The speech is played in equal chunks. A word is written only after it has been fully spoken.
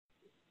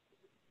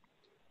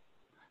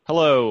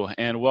Hello,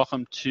 and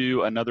welcome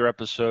to another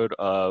episode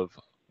of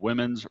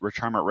Women's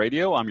Retirement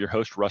Radio. I'm your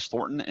host, Russ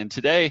Thornton, and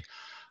today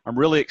I'm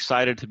really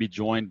excited to be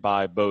joined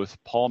by both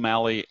Paul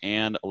Malley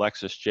and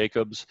Alexis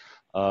Jacobs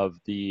of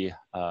the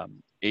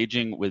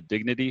Aging with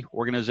Dignity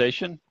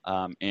organization,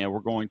 and we're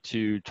going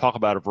to talk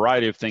about a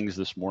variety of things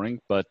this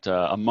morning, but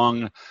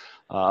among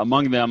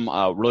them,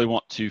 really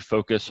want to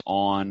focus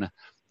on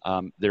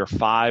their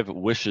 5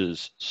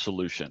 Wishes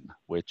solution,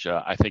 which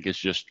I think is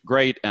just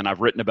great, and I've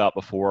written about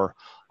before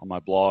on my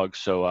blog.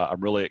 So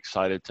I'm really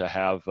excited to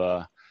have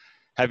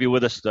you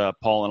with us,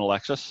 Paul and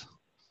Alexis.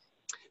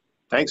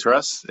 Thanks,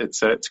 Russ.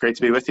 It's great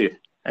to be with you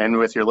and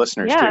with your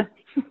listeners too.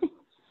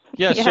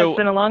 Yeah, so it's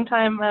been a long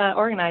time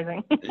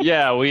organizing. This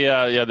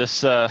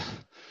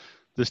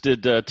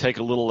did take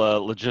a little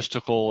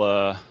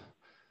logistical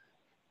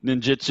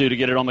ninjutsu to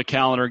get it on the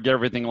calendar, get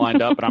everything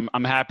lined up, but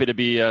I'm happy to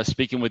be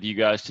speaking with you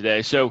guys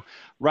today. So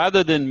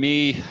rather than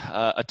me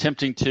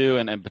attempting to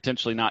and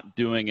potentially not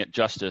doing it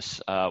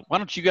justice, why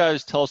don't you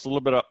guys tell us a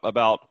little bit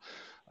about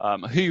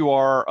who you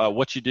are,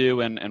 what you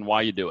do, and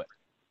why you do it?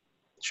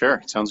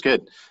 Sure, sounds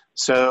good.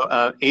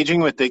 So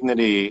Aging with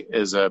Dignity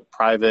is a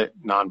private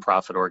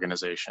nonprofit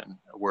organization.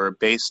 We're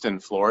based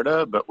in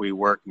Florida, but we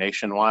work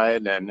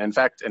nationwide and, in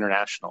fact,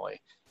 internationally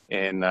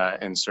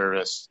in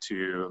service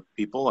to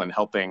people and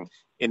helping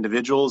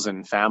individuals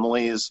and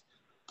families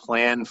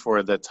plan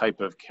for the type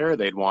of care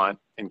they'd want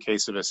in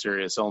case of a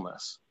serious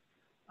illness.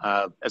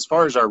 As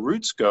far as our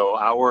roots go,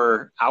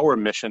 our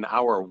mission,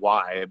 our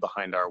why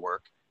behind our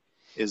work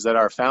is that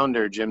our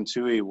founder, Jim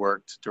Toohey,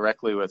 worked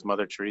directly with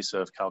Mother Teresa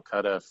of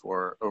Calcutta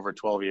for over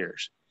 12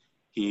 years.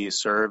 He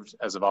served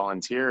as a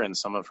volunteer in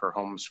some of her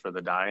homes for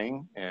the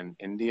dying in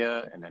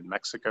India and in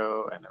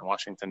Mexico and in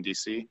Washington,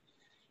 D.C.,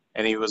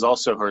 and he was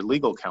also her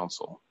legal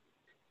counsel.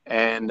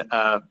 And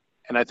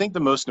I think the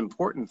most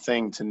important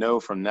thing to know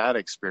from that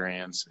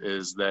experience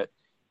is that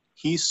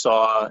he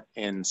saw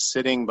in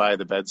sitting by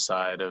the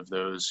bedside of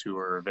those who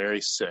were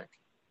very sick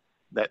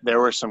that there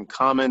were some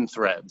common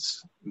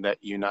threads that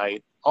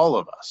unite all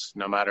of us,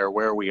 no matter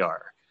where we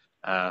are,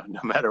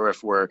 no matter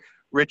if we're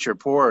rich or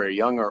poor or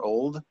young or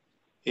old.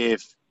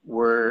 If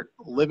we're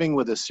living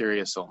with a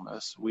serious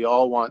illness, we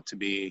all want to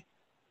be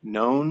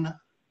known.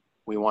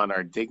 We want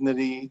our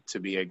dignity to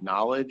be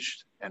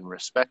acknowledged and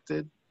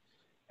respected.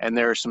 And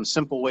there are some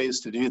simple ways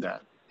to do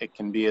that. It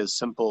can be as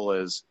simple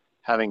as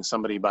having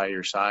somebody by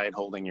your side,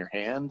 holding your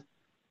hand,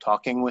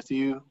 talking with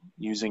you,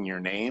 using your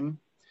name,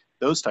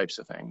 those types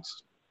of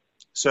things.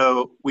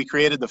 So we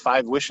created the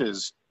 5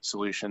 Wishes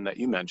solution that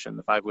you mentioned,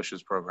 the 5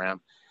 Wishes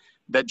program,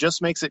 that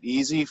just makes it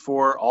easy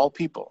for all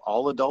people,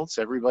 all adults,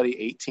 everybody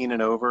 18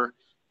 and over,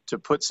 to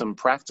put some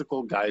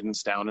practical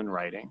guidance down in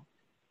writing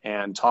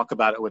and talk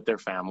about it with their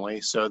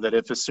family so that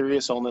if a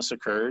serious illness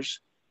occurs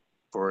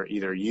for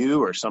either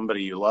you or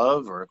somebody you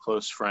love or a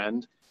close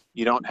friend,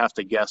 you don't have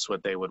to guess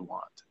what they would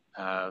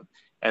want.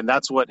 And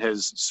that's what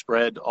has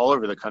spread all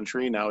over the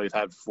country. Now we've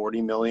had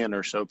 40 million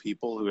or so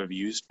people who have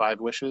used 5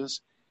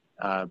 Wishes,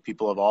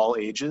 people of all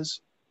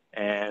ages.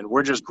 And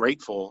we're just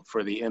grateful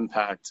for the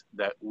impact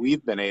that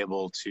we've been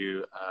able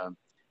to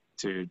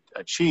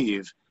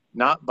achieve,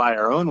 not by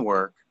our own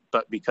work,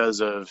 but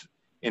because of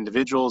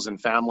individuals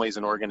and families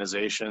and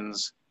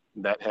organizations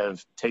that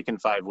have taken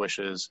 5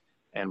 Wishes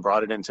and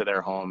brought it into their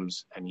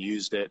homes and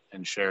used it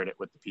and shared it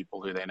with the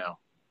people who they know.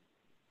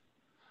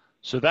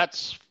 So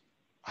that's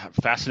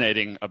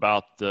fascinating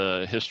about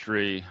the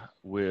history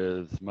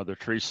with Mother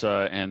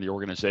Teresa and the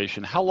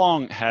organization. How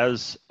long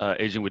has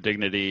Aging with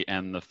Dignity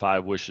and the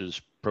 5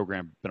 Wishes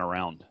program been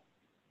around?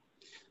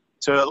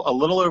 So a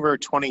little over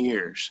 20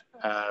 years.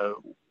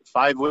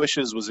 5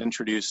 Wishes was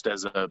introduced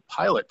as a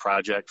pilot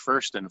project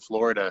first in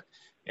Florida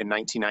in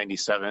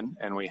 1997,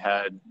 and we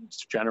had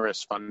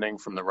generous funding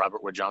from the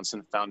Robert Wood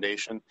Johnson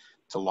Foundation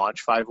to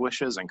launch 5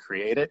 Wishes and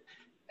create it.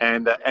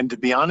 And to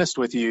be honest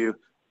with you,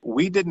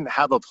 we didn't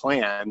have a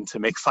plan to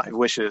make 5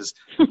 Wishes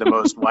the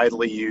most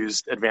widely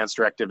used advance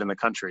directive in the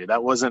country.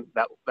 That wasn't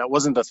a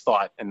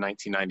thought in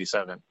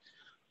 1997.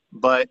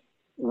 But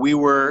we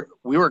were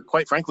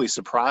quite frankly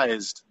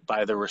surprised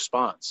by the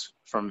response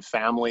from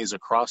families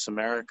across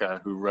America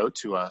who wrote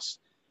to us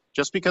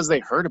just because they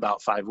heard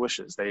about 5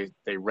 Wishes. They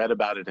read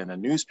about it in a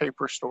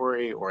newspaper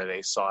story or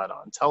they saw it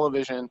on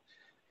television.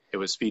 It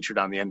was featured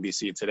on the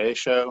NBC Today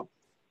show.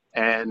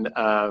 And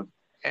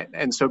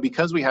so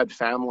because we had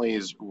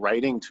families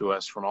writing to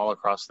us from all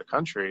across the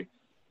country,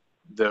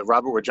 the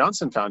Robert Wood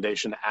Johnson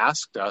Foundation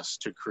asked us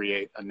to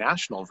create a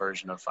national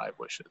version of 5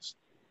 Wishes.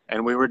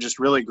 And we were just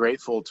really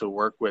grateful to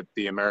work with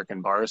the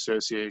American Bar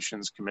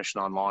Association's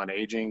Commission on Law and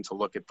Aging to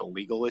look at the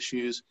legal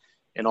issues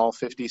in all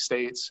 50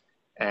 states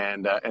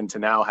and to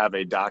now have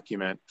a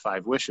document,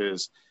 5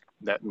 Wishes,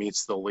 that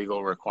meets the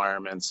legal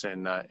requirements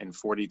in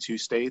 42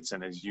 states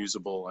and is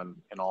usable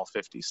in all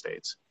 50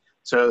 states.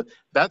 So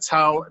that's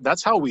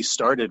how we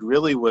started,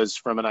 really was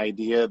from an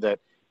idea that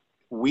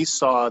we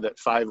saw that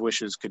 5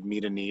 Wishes could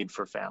meet a need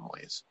for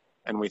families.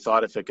 And we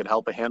thought if it could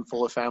help a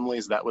handful of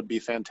families, that would be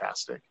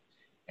fantastic.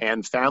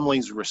 And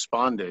families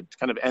responded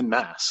kind of en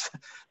masse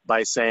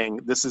by saying,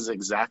 this is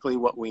exactly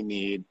what we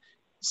need.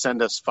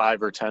 send us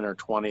 5 or 10 or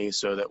 20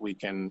 so that we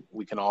can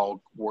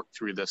all work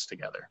through this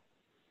together.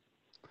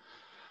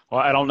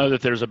 Well, I don't know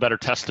that there's a better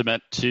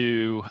testament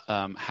to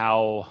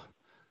how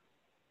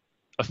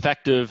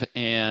effective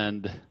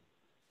and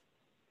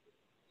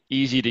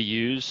easy to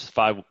use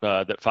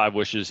that Five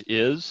Wishes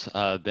is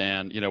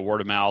than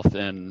word of mouth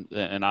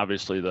and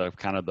obviously the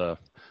kind of the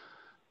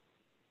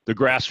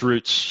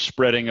grassroots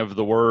spreading of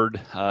the word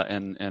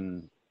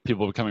and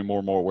people becoming more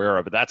and more aware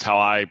of it. That's how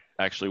I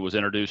actually was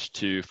introduced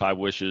to Five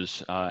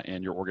Wishes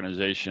and your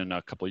organization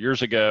a couple of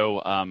years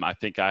ago. I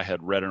think I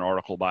had read an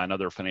article by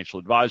another financial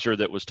advisor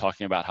that was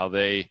talking about how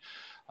they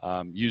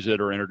use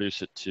it or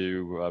introduce it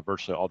to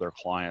virtually all their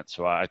clients.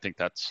 So I think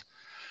that's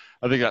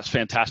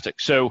fantastic.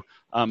 So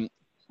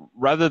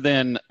rather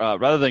than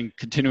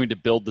continuing to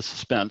build the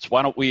suspense,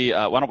 why don't we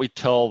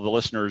tell the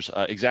listeners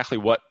exactly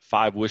what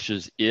Five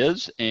Wishes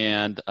is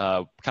and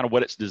kind of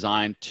what it's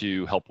designed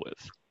to help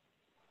with?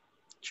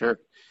 Sure.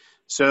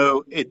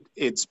 So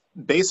it's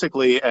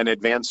basically an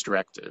advance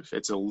directive.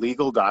 It's a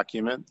legal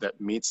document that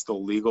meets the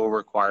legal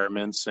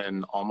requirements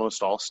in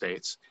almost all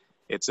states.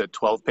 It's a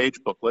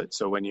 12-page booklet.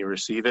 So when you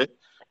receive it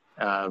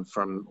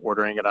from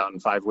ordering it on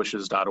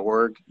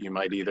fivewishes.org, you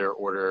might either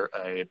order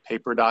a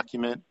paper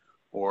document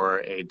or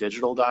a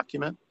digital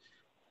document.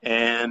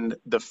 And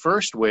the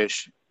first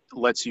wish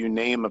lets you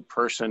name a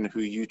person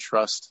who you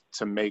trust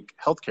to make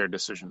healthcare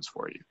decisions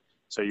for you.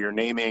 So you're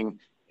naming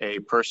a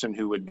person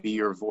who would be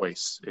your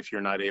voice if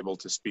you're not able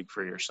to speak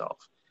for yourself.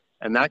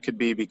 And that could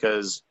be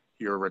because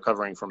you're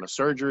recovering from a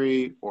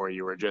surgery, or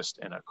you were just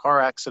in a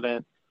car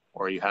accident,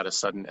 or you had a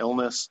sudden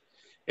illness.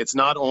 It's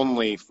not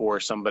only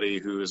for somebody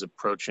who is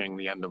approaching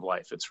the end of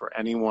life. It's for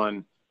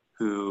anyone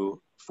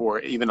who, for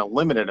even a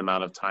limited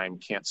amount of time,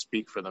 can't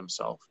speak for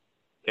themselves.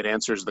 It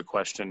answers the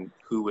question,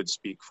 who would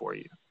speak for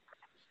you?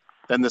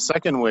 Then the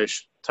second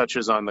wish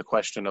touches on the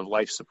question of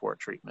life support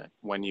treatment,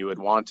 when you would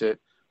want it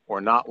or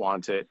not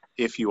want it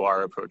if you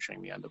are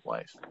approaching the end of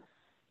life.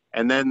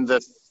 And then the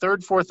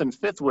third, fourth, and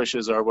fifth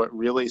wishes are what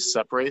really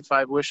separate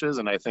Five Wishes,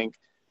 and I think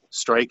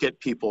strike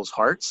at people's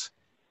hearts,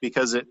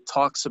 because it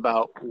talks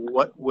about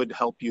what would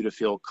help you to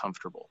feel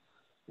comfortable.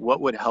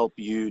 What would help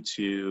you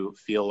to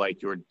feel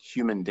like your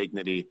human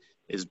dignity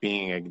is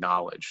being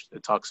acknowledged?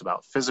 It talks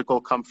about physical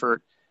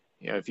comfort,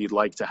 if you'd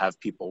like to have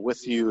people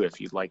with you,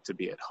 if you'd like to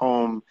be at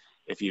home,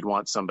 if you'd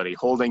want somebody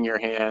holding your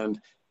hand,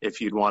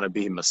 if you'd want to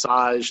be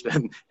massaged.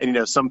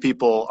 And some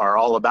people are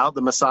all about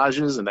the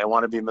massages and they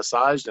want to be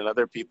massaged, and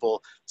other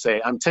people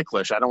say, I'm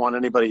ticklish, I don't want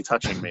anybody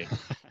touching me.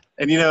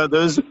 And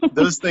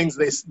those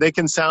things, they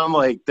can sound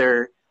like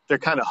they're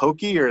kind of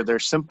hokey, or they're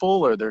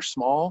simple, or they're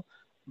small,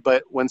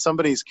 but when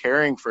somebody's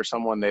caring for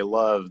someone they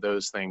love,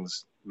 those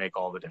things make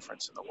all the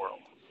difference in the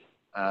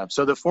world.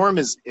 So the form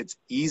it's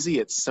easy,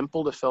 it's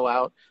simple to fill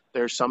out.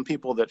 There's some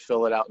people that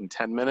fill it out in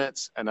 10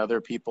 minutes and other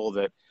people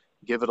that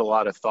give it a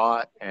lot of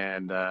thought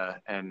and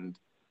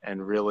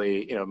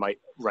really, might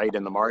write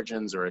in the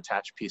margins or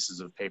attach pieces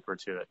of paper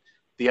to it.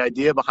 The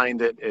idea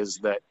behind it is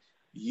that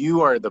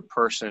you are the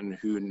person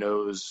who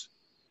knows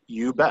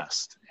you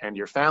best and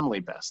your family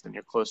best and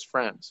your close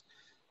friends.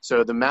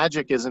 So the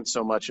magic isn't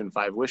so much in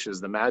Five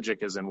Wishes. The magic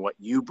is in what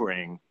you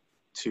bring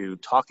to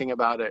talking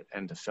about it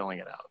and to filling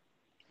it out.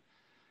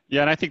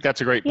 Yeah, and I think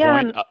that's a great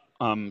point.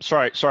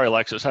 Sorry,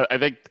 Alexis. I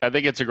think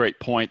it's a great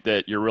point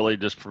that you're really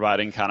just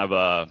providing kind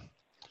of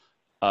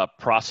a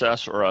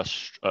process or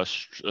a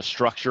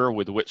structure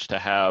with which to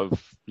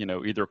have,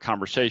 either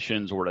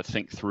conversations or to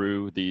think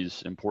through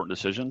these important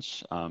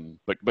decisions.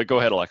 But go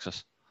ahead,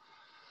 Alexis.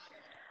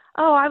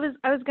 Oh, I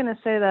was going to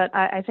say that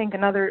I think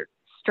another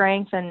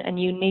strength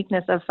and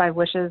uniqueness of Five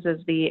Wishes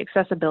is the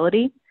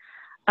accessibility.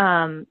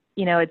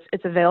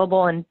 It's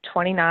available in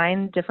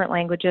 29 different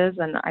languages,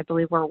 and I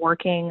believe we're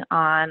working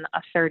on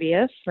a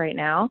 30th right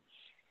now,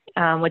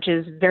 which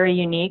is very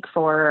unique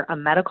for a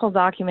medical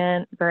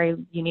document, very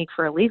unique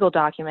for a legal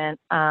document,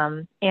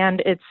 and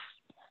it's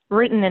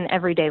written in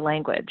everyday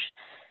language.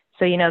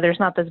 So, there's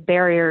not this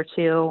barrier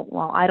to,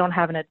 well, I don't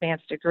have an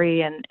advanced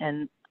degree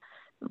in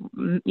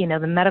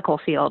the medical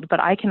field, but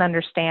I can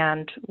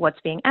understand what's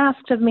being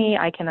asked of me.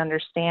 I can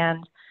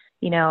understand,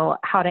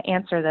 how to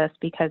answer this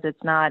because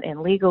it's not in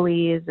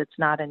legalese, it's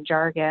not in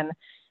jargon,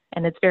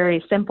 and it's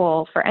very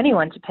simple for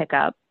anyone to pick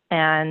up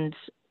and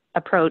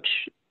approach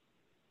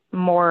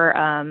more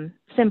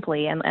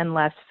simply and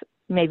less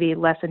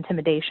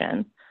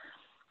intimidation.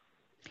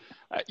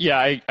 Yeah,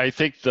 I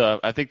think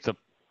the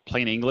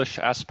plain English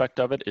aspect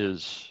of it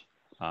is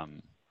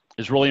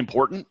really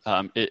important.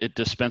 It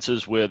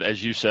dispenses with,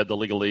 as you said, the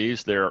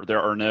legalese. There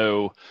are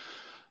no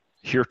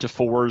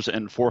heretofores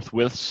and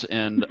forthwiths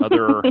and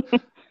other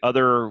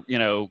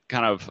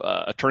kind of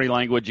attorney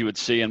language you would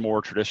see in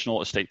more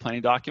traditional estate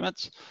planning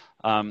documents.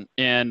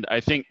 And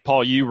I think,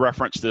 Paul, you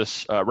referenced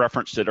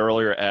it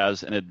earlier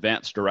as an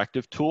advanced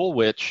directive tool,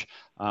 which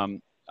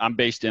I'm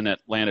based in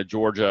Atlanta,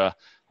 Georgia,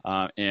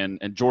 and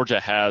Georgia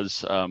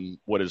has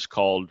what is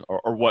called,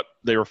 or what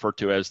they refer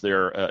to as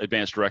their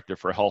advanced directive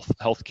for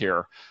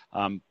healthcare.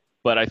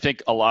 But I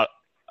think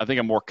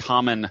a more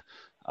common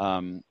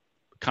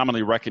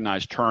commonly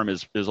recognized term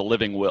is a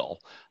living will.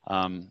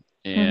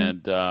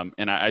 And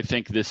I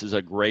think this is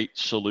a great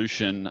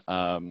solution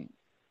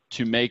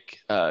to make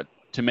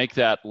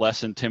that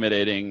less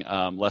intimidating,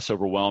 less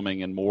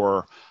overwhelming, and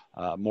more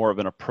of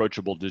an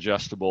approachable,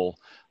 digestible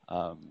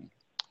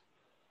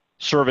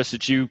service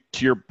that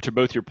to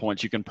both your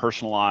points, you can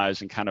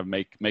personalize and kind of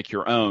make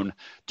your own.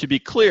 To be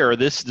clear,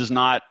 this does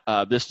not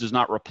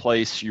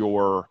replace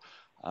your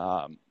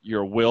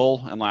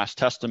will and last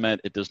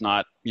testament. It does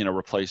not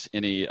replace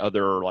any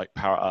other like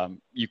power.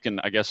 You can,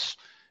 I guess,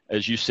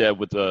 as you said,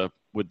 with the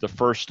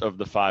first of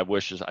the 5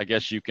 wishes, I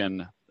guess you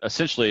can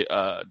essentially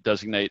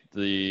designate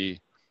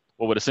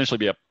what would essentially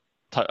be a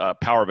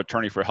power of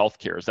attorney for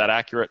healthcare. Is that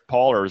accurate,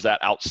 Paul, or is that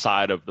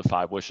outside of the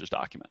 5 wishes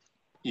document?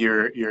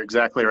 You're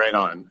exactly right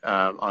on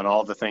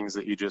all the things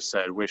that you just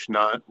said. Wish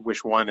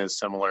 1 is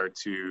similar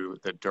to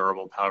the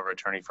durable power of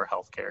attorney for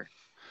healthcare,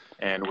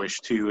 and wish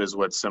 2 is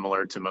what's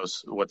similar to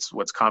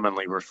what's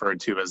commonly referred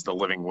to as the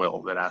living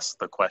will, that asks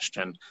the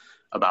question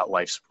about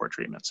life support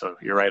treatment. So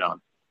you're right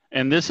on.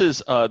 And this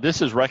is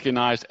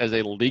recognized as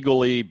a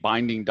legally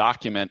binding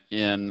document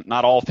in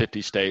not all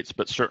 50 states,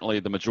 but certainly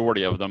the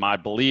majority of them. I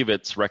believe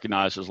it's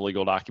recognized as a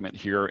legal document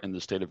here in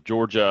the state of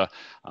Georgia.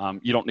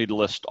 You don't need to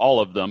list all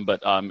of them,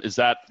 but is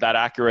that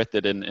accurate,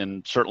 that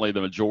in certainly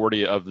the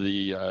majority of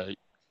the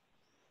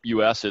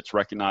U.S. it's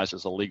recognized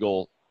as a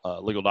legal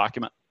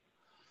document?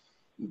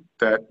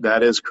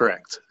 That is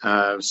correct.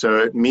 So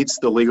it meets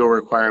the legal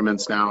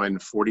requirements now in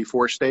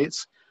 44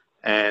 states,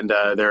 and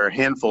there are a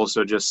handful,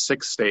 so just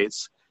 6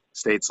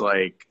 states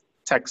like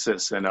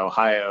Texas and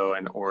Ohio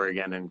and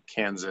Oregon and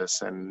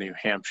Kansas and New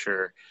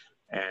Hampshire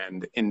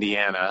and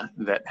Indiana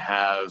that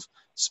have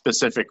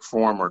specific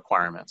form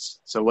requirements.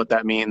 So what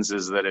that means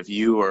is that if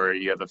you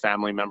have a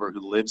family member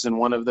who lives in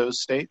one of those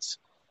states,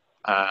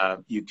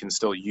 you can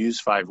still use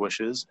 5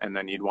 wishes, and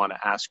then you'd want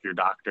to ask your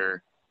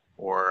doctor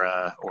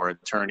or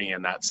attorney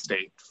in that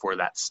state for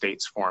that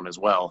state's form as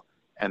well,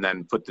 and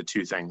then put the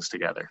 2 things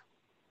together.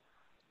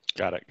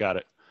 Got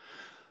it.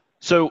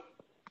 So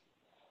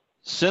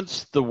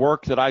since the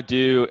work that I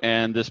do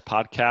and this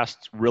podcast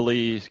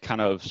really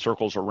kind of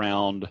circles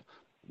around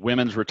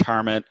women's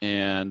retirement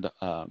and,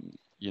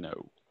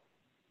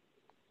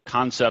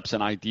 concepts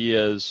and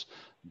ideas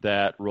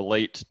that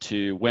relate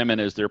to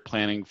women as they're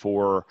planning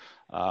for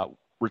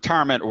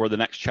retirement or the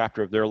next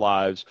chapter of their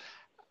lives,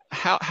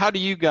 how do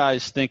you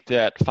guys think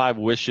that 5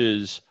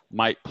 wishes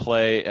might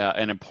play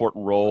an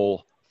important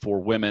role for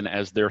women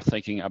as they're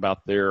thinking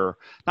about their,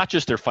 not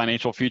just their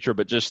financial future,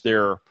 but just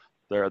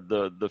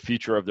the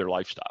future of their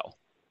lifestyle?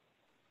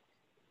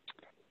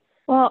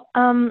 Well,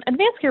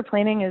 advanced care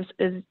planning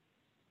is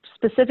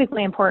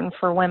specifically important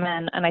for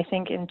women, and I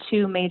think in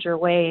 2 major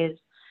ways.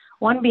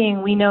 One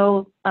being, we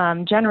know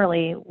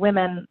generally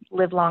women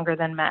live longer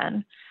than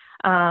men,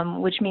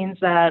 which means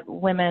that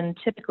women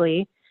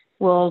typically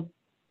will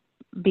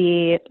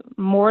be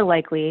more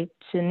likely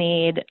to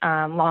need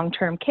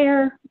long-term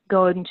care,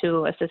 go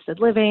into assisted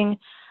living,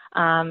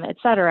 et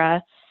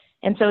cetera.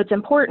 And so it's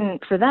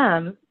important for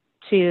them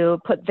to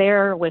put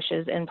their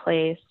wishes in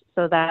place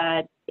so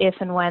that if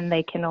and when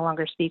they can no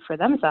longer speak for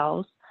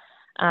themselves,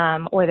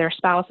 or their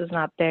spouse is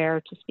not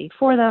there to speak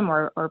for them,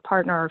 or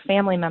partner or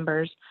family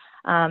members,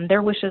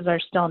 their wishes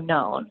are still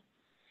known.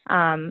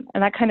 And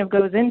that kind of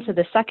goes into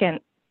the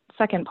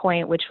second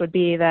point, which would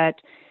be that,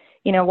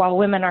 while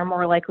women are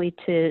more likely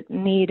to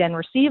need and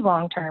receive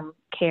long-term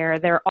care,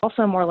 they're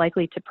also more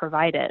likely to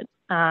provide it.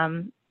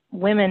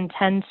 Women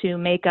tend to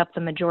make up the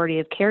majority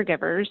of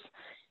caregivers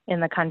in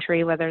the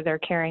country, whether they're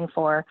caring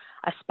for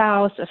a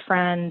spouse, a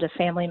friend, a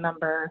family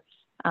member,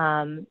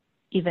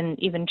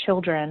 even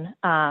children.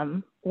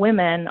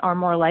 Women are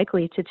more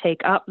likely to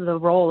take up the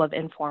role of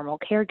informal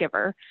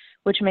caregiver,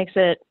 which makes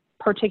it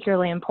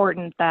particularly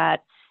important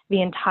that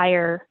the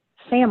entire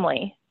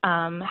family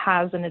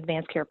has an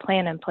advanced care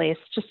plan in place,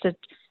 just to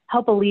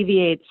help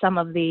alleviate some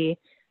of the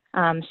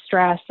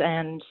stress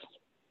and,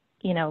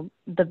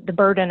 the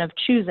burden of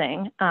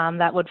choosing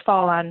that would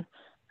fall on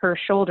her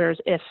shoulders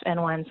if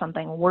and when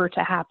something were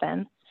to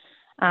happen.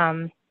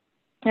 And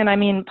I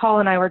mean, Paul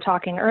and I were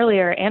talking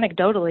earlier,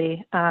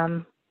 anecdotally,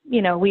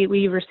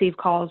 we receive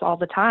calls all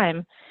the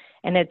time,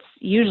 and it's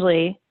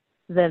usually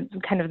the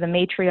kind of the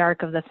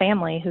matriarch of the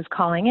family who's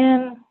calling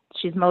in.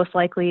 She's most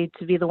likely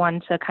to be the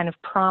one to kind of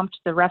prompt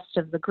the rest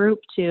of the group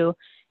to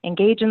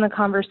engage in the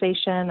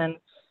conversation. And,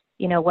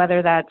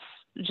 whether that's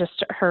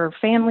just her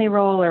family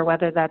role or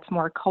whether that's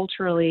more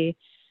culturally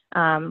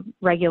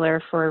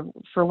regular for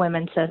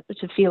women to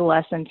feel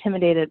less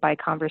intimidated by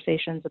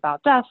conversations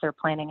about death or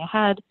planning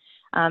ahead,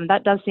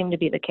 that does seem to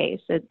be the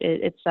case.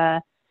 It's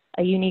a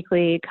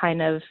uniquely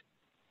kind of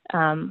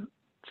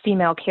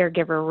female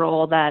caregiver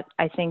role that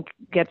I think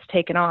gets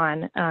taken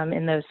on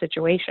in those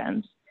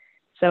situations.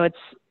 So it's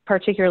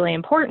particularly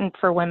important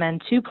for women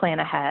to plan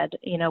ahead,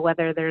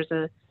 whether there's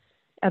a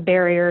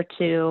barrier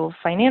to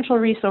financial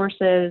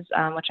resources,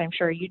 which I'm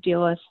sure you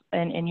deal with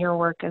in your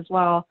work as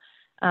well,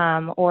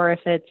 or if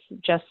it's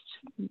just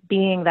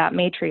being that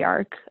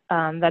matriarch.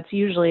 That's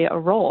usually a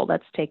role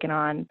that's taken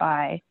on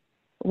by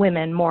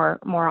women more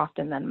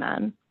often than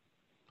men.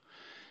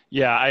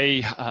 Yeah,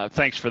 I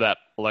thanks for that,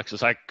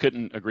 Alexis. I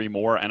couldn't agree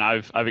more, and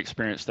I've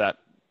experienced that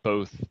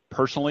both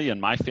personally in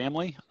my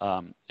family,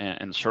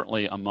 and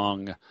certainly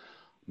among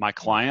my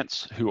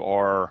clients who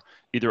are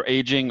either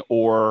aging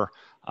or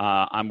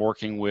I'm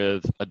working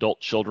with adult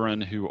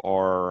children who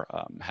are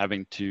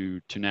having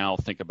to now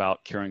think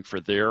about caring for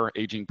their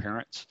aging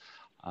parents.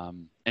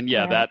 And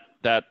yeah,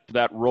 Right.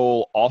 that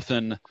role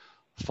often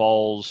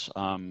falls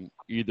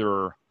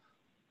either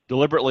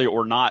deliberately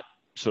or not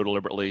so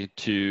deliberately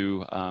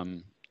to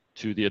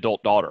the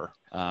adult daughter.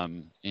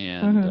 And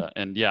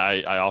yeah,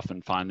 I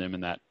often find them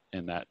in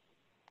that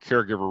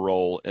caregiver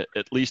role,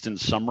 at least in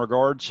some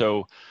regard.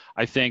 So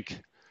I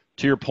think,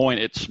 to your point,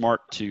 it's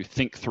smart to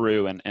think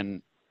through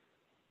and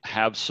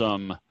have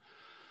some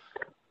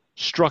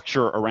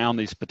structure around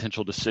these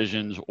potential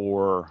decisions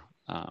or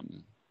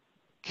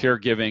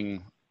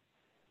caregiving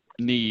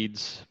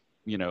needs,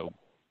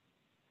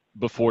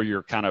 before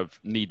you're kind of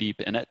knee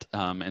deep in it.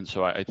 And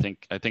so I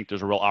think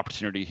there's a real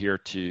opportunity here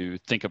to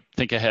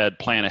think ahead,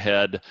 plan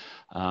ahead,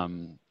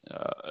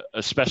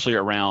 especially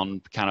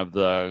around kind of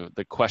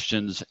the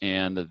questions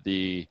and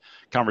the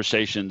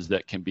conversations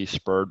that can be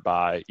spurred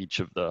by each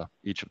of the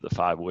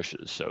 5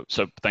 wishes. So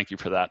thank you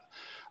for that.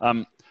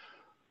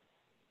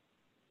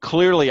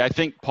 Clearly, I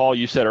think, Paul,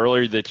 you said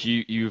earlier that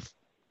there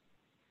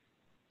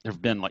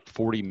have been like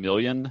 40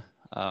 million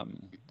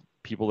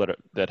people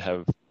that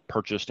have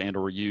purchased and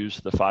or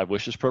used the 5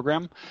 Wishes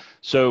program.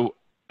 So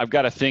I've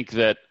got to think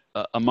that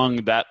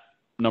among that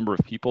number of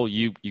people,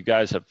 you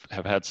guys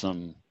have had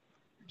some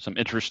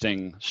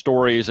interesting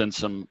stories and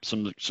some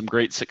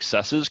great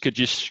successes. Could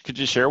you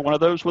share one of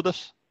those with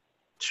us?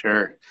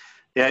 Sure.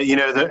 Yeah,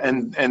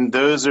 and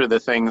those are the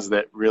things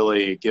that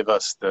really give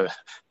us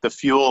the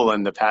fuel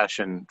and the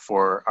passion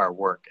for our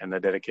work and the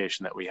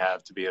dedication that we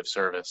have to be of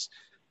service.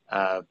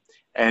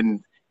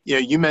 And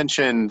you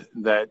mentioned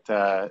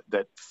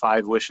that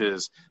 5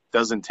 Wishes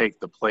doesn't take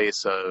the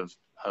place of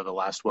the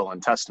last will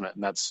and testament,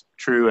 and that's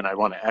true, and I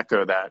want to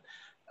echo that.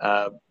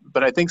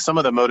 But I think some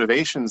of the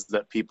motivations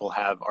that people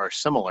have are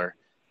similar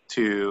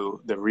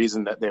to the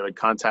reason that they would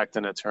contact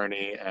an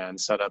attorney and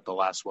set up the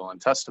last will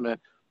and testament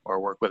or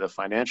work with a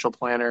financial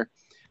planner.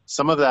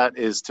 Some of that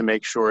is to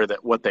make sure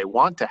that what they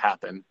want to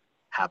happen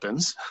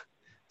happens,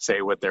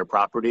 say with their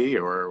property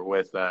or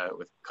with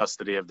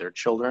custody of their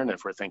children,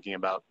 if we're thinking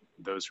about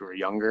those who are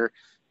younger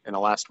in a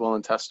last will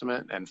and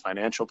testament, and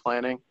financial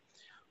planning.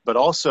 But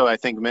also, I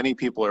think many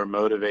people are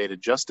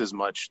motivated just as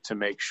much to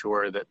make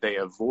sure that they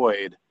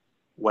avoid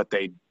what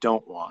they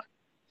don't want.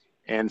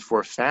 And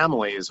for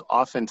families,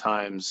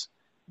 oftentimes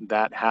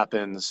that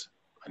happens,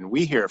 and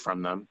we hear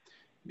from them,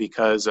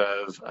 because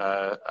of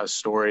a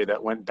story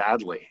that went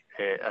badly,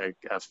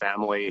 a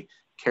family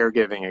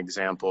caregiving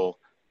example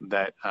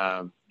that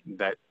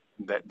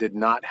did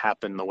not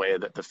happen the way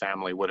that the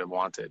family would have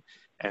wanted.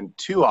 And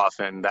too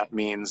often that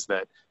means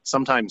that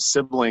sometimes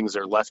siblings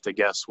are left to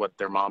guess what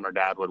their mom or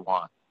dad would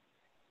want.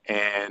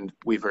 And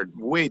we've heard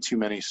way too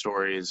many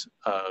stories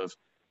of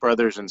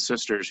brothers and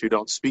sisters who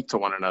don't speak to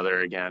one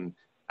another again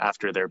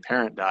after their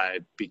parent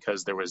died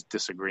because there was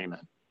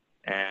disagreement.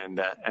 And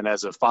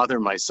as a father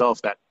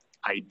myself, that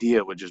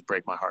idea would just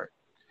break my heart.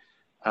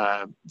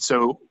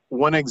 So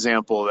one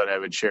example that I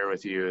would share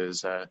with you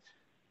is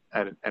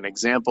an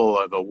example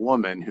of a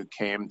woman who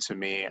came to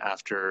me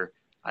after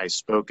I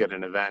spoke at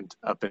an event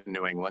up in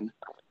New England.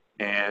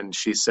 And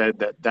she said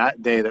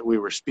that day that we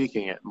were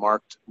speaking, it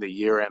marked the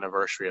year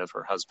anniversary of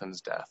her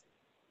husband's death.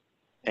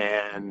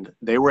 And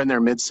they were in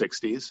their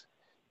mid-60s.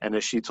 And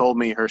as she told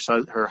me,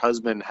 her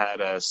husband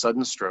had a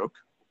sudden stroke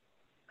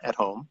at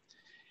home.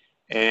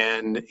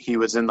 And he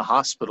was in the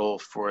hospital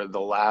for the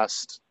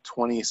last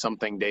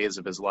 20-something days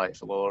of his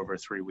life, a little over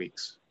 3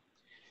 weeks.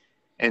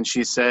 And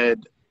she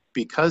said,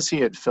 because he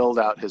had filled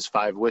out his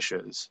 5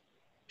 wishes,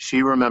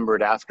 she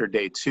remembered after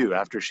day 2,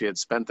 after she had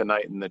spent the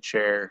night in the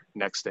chair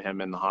next to him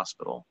in the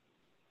hospital,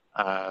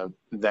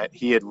 that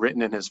he had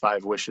written in his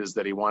 5 wishes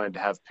that he wanted to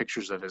have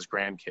pictures of his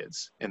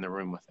grandkids in the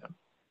room with him.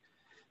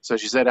 So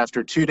she said,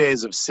 after 2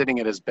 days of sitting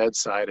at his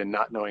bedside and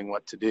not knowing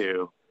what to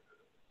do,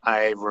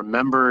 I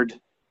remembered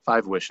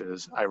 5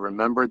 wishes. I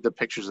remembered the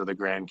pictures of the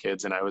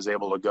grandkids, and I was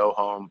able to go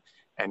home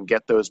and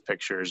get those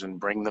pictures and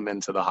bring them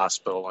into the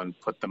hospital and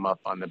put them up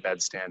on the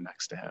bedstand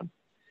next to him,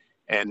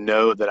 and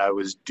know that I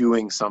was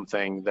doing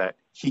something that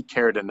he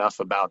cared enough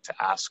about to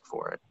ask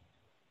for it.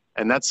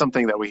 And that's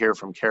something that we hear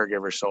from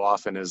caregivers so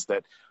often, is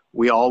that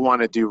we all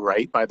want to do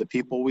right by the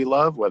people we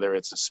love, whether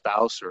it's a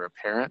spouse or a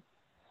parent.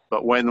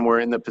 But when we're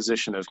in the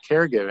position of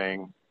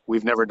caregiving,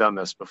 we've never done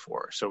this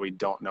before, so we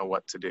don't know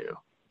what to do.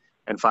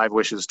 And 5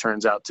 Wishes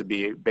turns out to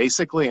be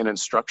basically an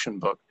instruction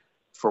book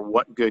for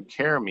what good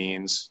care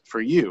means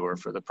for you or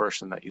for the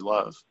person that you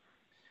love.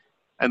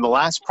 And the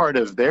last part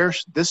of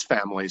this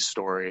family's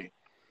story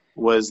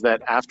was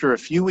that after a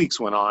few weeks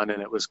went on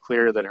and it was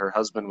clear that her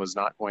husband was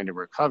not going to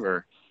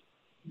recover,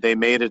 they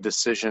made a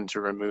decision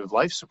to remove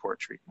life support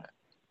treatment.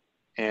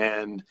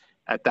 And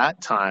at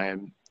that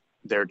time,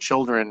 their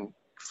children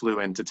flew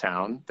into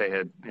town. They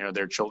had,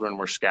 their children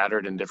were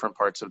scattered in different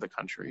parts of the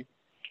country.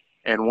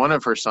 And one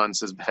of her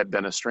sons had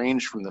been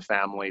estranged from the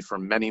family for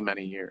many,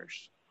 many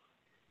years.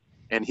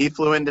 And he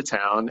flew into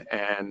town,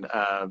 and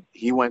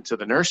he went to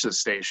the nurse's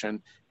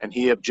station, and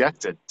he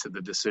objected to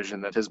the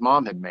decision that his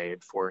mom had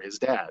made for his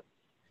dad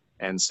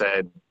and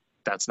said,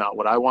 that's not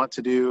what I want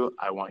to do.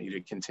 I want you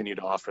to continue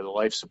to offer the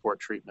life support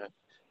treatment.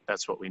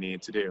 That's what we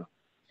need to do.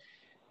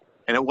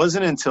 And it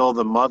wasn't until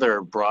the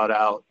mother brought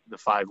out the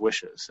 5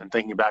 wishes, and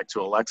thinking back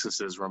to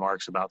Alexis's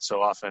remarks about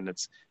so often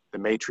it's the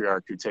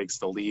matriarch who takes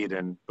the lead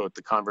in both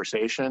the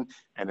conversation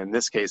and in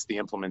this case, the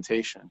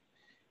implementation.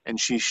 And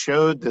she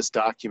showed this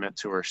document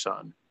to her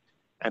son,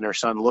 and her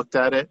son looked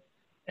at it.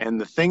 And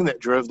the thing that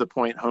drove the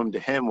point home to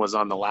him was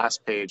on the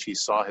last page, he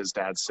saw his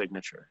dad's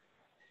signature.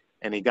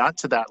 And he got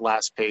to that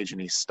last page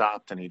and he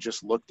stopped and he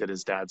just looked at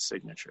his dad's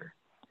signature.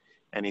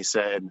 And he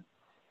said,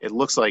 it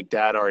looks like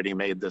dad already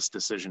made this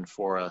decision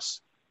for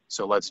us.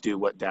 So let's do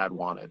what dad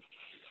wanted.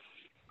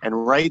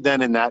 And right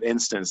then in that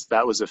instance,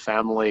 that was a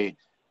family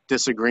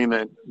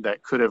disagreement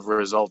that could have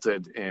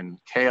resulted in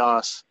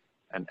chaos,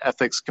 an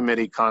ethics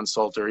committee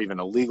consult, or even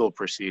a legal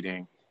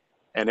proceeding.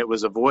 And it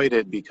was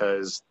avoided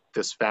because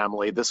this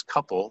family, this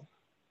couple,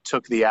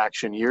 took the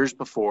action years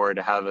before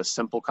to have a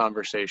simple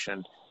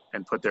conversation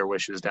and put their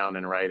wishes down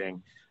in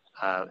writing.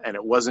 And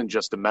it wasn't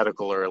just a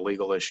medical or a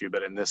legal issue,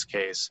 but in this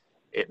case,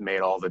 it made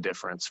all the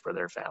difference for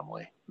their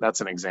family.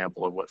 That's an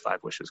example of what 5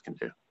 wishes can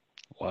do.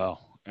 Wow.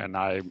 And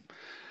I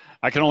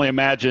can only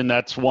imagine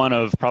that's one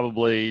of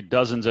probably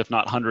dozens, if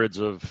not hundreds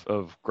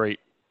of great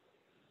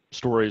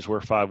stories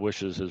where 5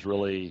 wishes has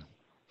really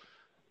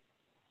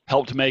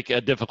helped make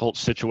a difficult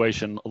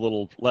situation a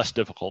little less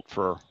difficult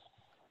for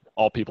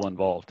all people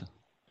involved.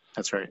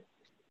 That's right.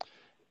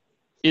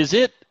 Is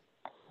it,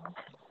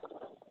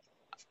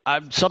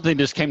 something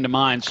just came to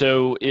mind.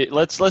 So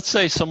let's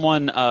say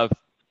someone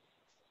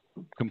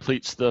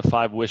completes the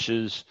 5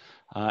 wishes,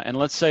 and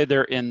let's say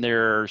they're in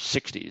their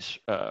 60s,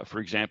 for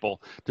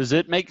example. Does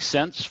it make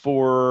sense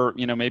for,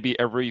 maybe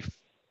every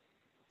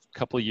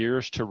couple of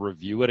years to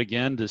review it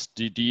again?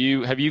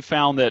 Have you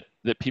found that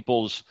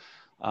people's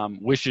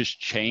wishes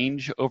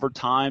change over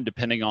time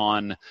depending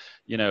on,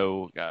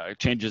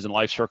 changes in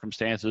life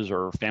circumstances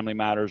or family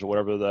matters or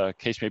whatever the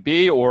case may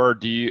be? Or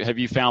have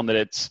you found that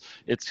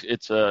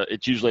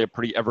it's usually a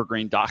pretty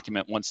evergreen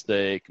document once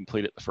they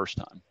complete it the first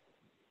time?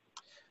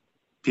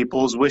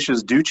 People's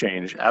wishes do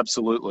change,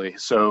 absolutely.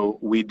 So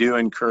we do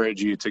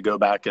encourage you to go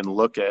back and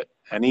look at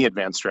any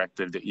advance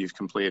directive that you've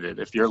completed.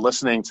 If you're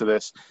listening to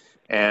this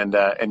and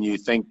you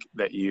think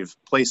that you've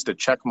placed a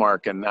check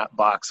mark in that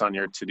box on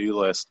your to-do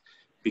list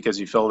because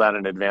you filled out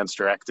an advance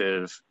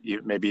directive,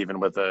 maybe even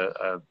with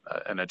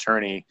an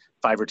attorney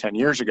 5 or 10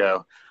 years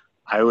ago,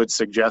 I would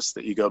suggest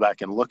that you go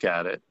back and look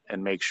at it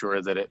and make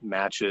sure that it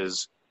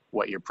matches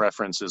what your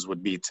preferences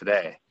would be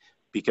today.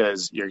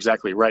 Because you're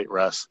exactly right,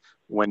 Russ.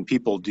 When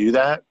people do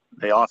that,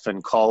 they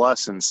often call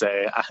us and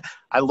say,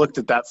 I looked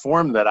at that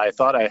form that I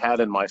thought I had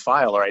in my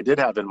file, or I did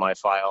have in my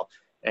file,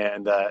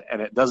 and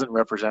it doesn't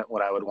represent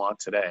what I would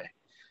want today.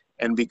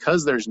 And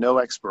because there's no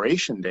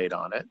expiration date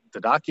on it, the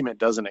document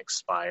doesn't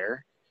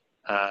expire.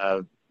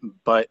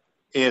 But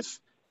if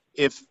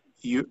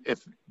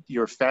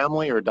your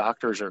family or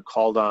doctors are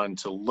called on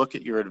to look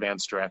at your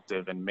advance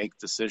directive and make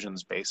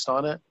decisions based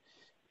on it,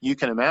 you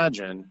can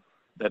imagine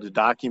that a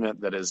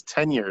document that is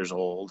 10 years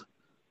old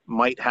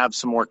might have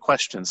some more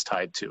questions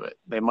tied to it.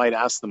 They might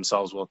ask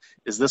themselves, well,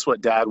 is this what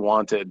dad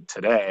wanted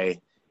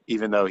today,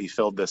 even though he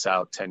filled this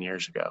out 10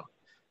 years ago?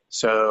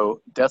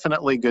 So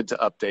definitely good to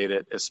update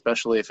it,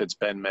 especially if it's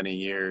been many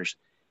years.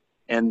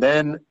 And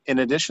then in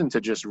addition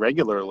to just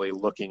regularly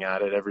looking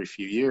at it every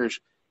few years,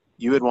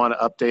 you would want to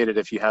update it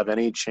if you have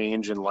any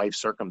change in life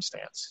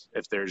circumstance.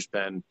 If there's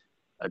been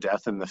a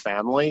death in the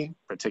family,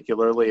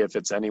 particularly if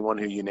it's anyone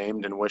who you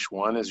named in Wish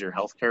 1 as your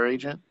healthcare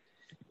agent.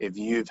 If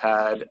you've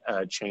had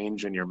a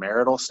change in your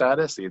marital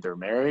status, either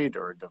married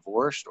or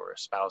divorced or a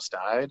spouse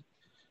died.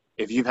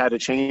 If you've had a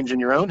change in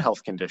your own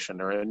health condition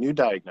or a new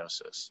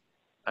diagnosis,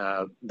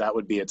 that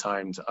would be a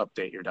time to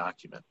update your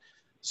document.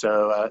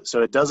 So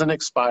it doesn't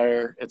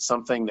expire. It's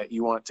something that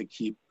you want to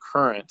keep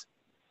current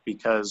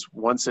because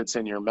once it's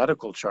in your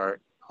medical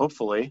chart,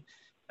 hopefully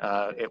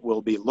it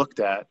will be looked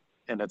at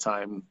in a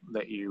time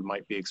that you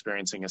might be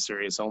experiencing a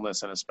serious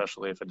illness, and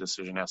especially if a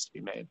decision has to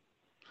be made.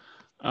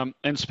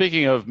 And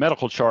speaking of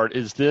medical chart,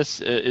 is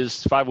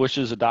 5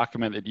 Wishes a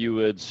document that you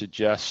would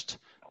suggest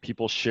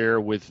people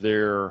share with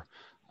their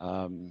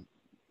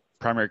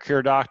primary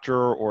care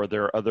doctor or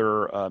their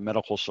other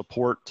medical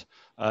support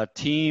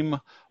team,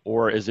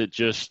 or is it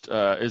just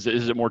is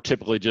it more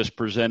typically just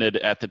presented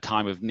at the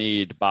time of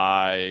need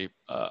by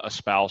a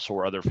spouse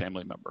or other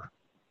family member?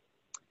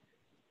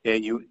 Yeah,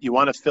 you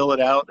want to fill it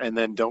out and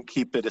then don't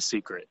keep it a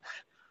secret.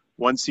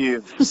 Once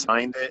you've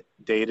signed it,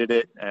 dated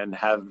it, and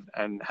have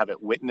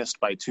it witnessed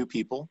by 2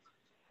 people,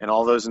 and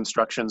all those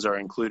instructions are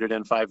included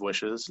in 5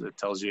 Wishes. It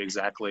tells you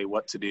exactly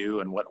what to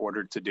do and what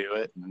order to do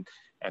it,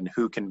 and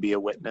who can be a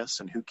witness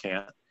and who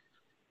can't.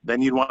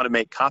 then you'd want to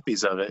make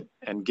copies of it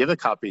and give a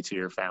copy to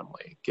your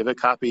family. Give a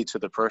copy to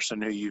the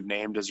person who you've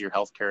named as your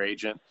healthcare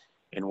agent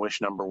in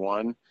wish number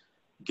 1.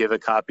 Give a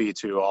copy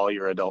to all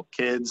your adult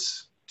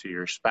kids, to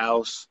your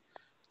spouse,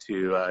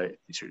 to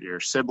your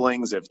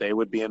siblings if they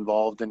would be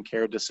involved in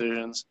care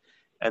decisions.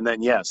 And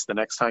then, yes, the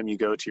next time you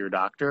go to your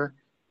doctor,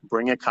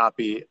 bring a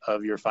copy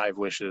of your 5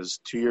 wishes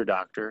to your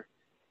doctor,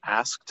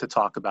 ask to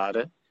talk about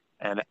it,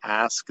 and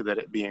ask that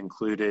it be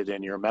included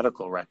in your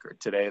medical record.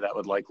 Today, that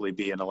would likely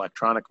be an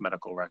electronic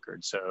medical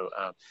record. So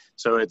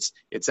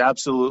it's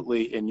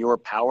absolutely in your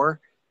power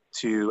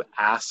to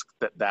ask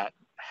that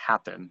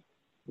happen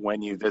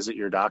when you visit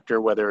your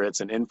doctor, whether it's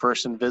an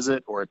in-person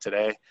visit or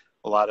today,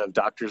 a lot of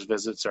doctor's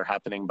visits are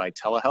happening by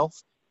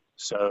telehealth.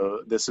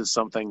 So this is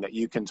something that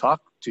you can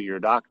talk to your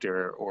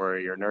doctor or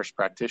your nurse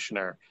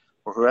practitioner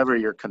or whoever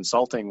you're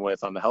consulting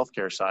with on the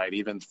healthcare side,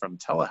 even from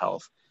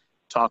telehealth.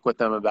 Talk with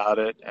them about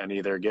it and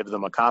either give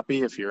them a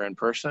copy if you're in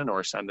person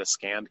or send a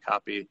scanned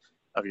copy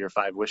of your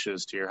 5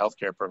 wishes to your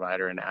healthcare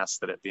provider and ask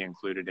that it be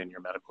included in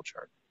your medical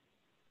chart.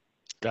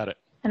 Got it.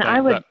 And I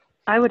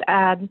would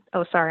add,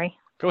 oh, sorry.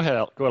 Go ahead,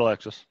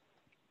 Alexis.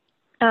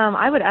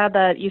 I would add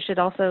that you should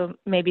also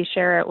maybe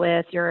share it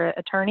with your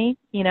attorney,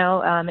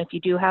 if you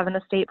do have an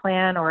estate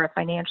plan or a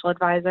financial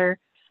advisor.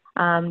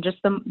 Just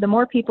the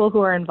more people who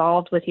are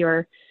involved with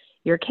your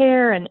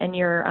care and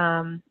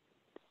your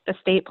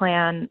estate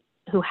plan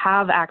who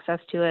have access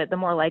to it, the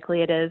more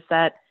likely it is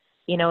that,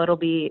 it'll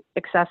be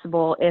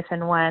accessible if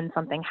and when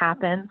something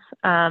happens.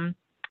 And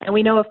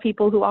we know of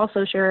people who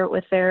also share it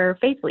with their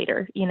faith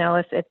leader,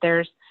 if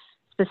there's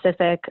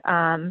specific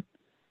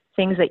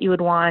things that you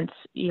would want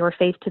your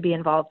faith to be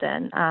involved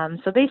in.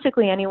 So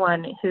basically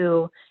anyone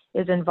who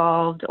is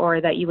involved or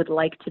that you would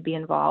like to be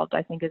involved,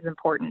 I think is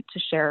important to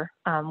share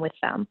with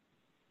them.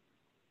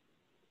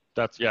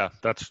 That's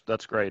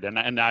great.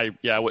 And I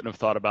wouldn't have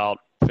thought about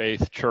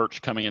faith,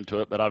 church coming into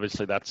it, but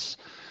obviously that's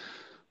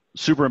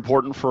super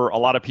important for a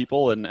lot of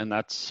people. And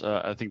that's,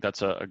 I think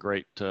that's a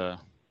great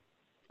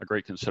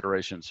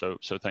consideration. So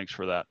thanks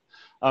for that.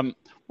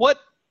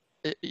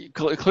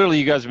 Clearly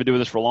you guys have been doing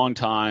this for a long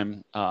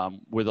time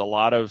with a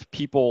lot of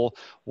people.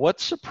 What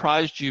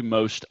surprised you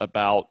most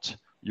about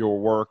your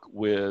work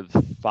with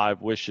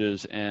 5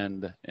 Wishes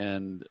and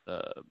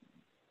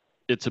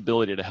its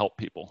ability to help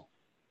people?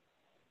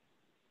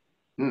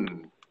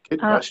 Good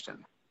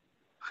question.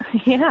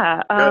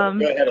 Yeah. Go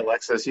ahead,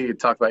 Alexis. You can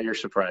talk about your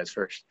surprise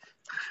first.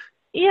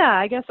 Yeah,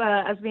 I guess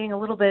as being a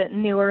little bit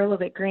newer, a little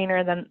bit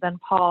greener than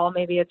Paul,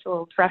 maybe it's a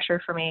little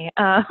fresher for me.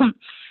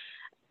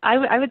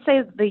 I would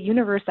say the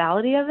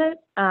universality of it.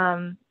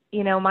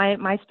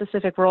 My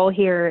specific role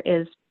here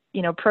is,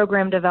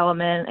 program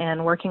development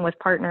and working with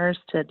partners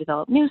to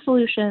develop new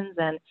solutions.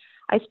 And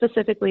I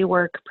specifically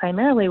work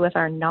primarily with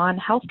our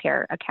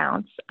non-healthcare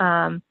accounts,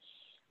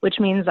 which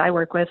means I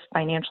work with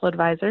financial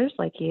advisors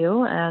like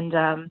you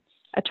and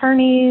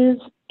attorneys,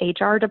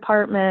 HR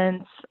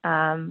departments,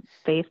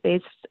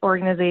 faith-based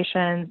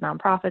organizations,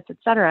 nonprofits, et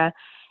cetera.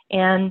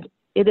 And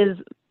it is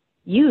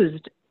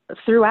used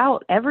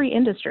throughout every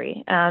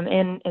industry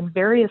in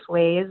various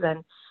ways.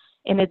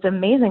 And it's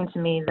amazing to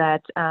me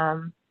that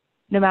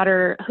no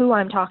matter who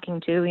I'm talking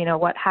to,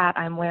 what hat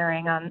I'm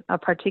wearing on a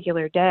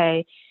particular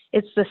day,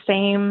 it's the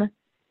same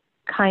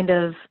kind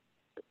of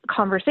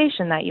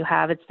conversation that you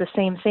have. It's the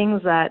same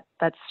things that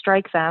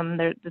strike them.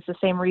 It's the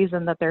same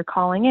reason that they're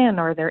calling in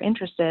or they're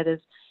interested is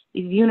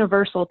these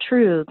universal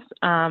truths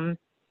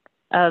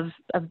of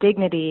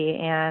dignity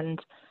and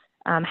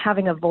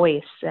having a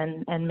voice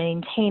and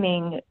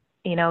maintaining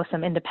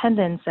some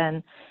independence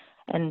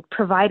and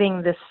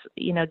providing this,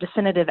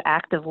 definitive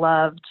act of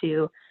love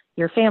to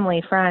your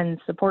family,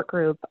 friends, support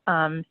group.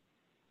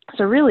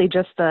 So really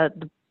just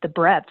the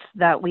breadth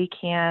that we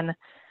can,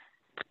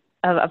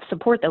 of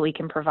support that we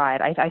can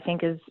provide, I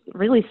think is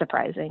really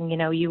surprising.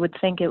 You would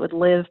think it would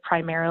live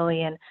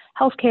primarily in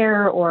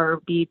healthcare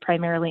or be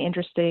primarily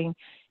interesting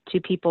to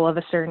people of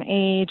a certain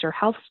age or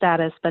health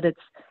status, but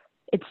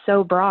it's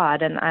so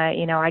broad. And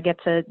I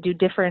get to do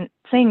different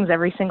things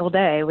every single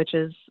day, which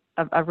is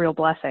a real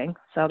blessing.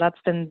 So that's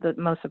been the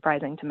most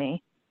surprising to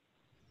me.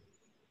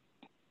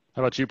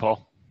 How about you,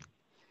 Paul?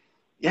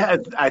 Yeah,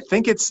 I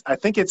think it's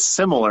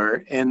similar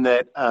in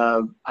that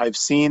I've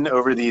seen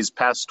over these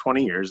past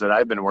 20 years that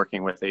I've been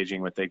working with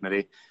Aging with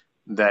Dignity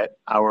that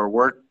our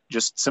work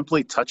just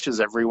simply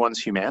touches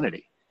everyone's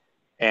humanity.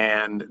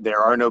 And there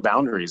are no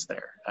boundaries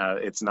there.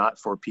 It's not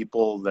for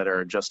people that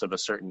are just of a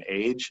certain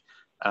age.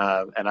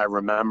 And I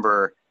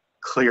remember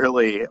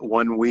clearly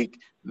one week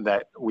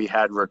that we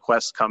had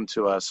requests come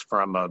to us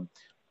from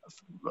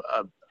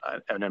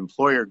an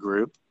employer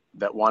group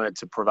that wanted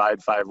to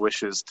provide 5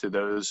 wishes to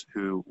those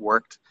who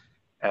worked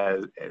at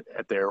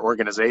their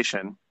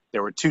organization.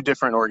 There were 2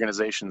 different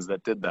organizations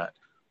that did that.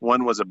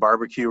 One was a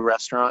barbecue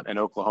restaurant in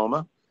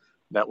Oklahoma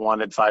that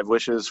wanted 5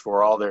 wishes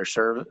for all their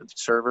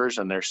servers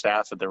and their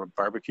staff at their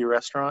barbecue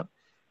restaurant.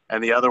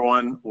 And the other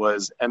one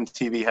was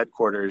MTV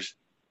headquarters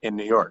in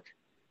New York,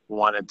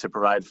 wanted to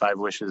provide Five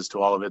Wishes to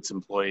all of its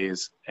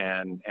employees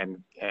and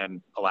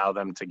allow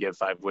them to give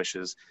Five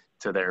Wishes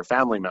to their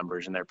family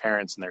members and their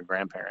parents and their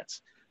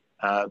grandparents.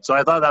 So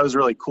I thought that was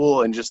really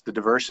cool, and just the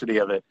diversity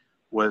of it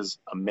was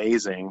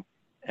amazing.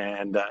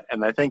 And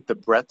I think the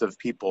breadth of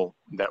people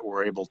that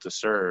we're able to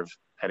serve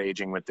at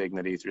Aging with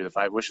Dignity through the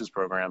Five Wishes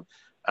program,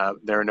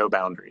 there are no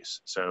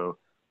boundaries. So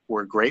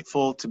we're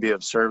grateful to be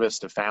of service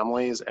to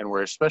families, and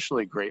we're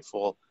especially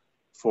grateful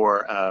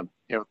for,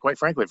 quite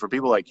frankly, for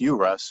people like you,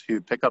 Russ,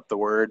 who pick up the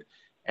word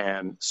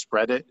and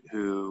spread it,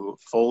 who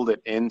fold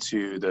it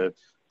into the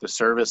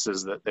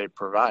services that they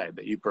provide,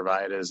 that you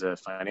provide as a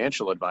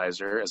financial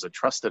advisor, as a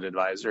trusted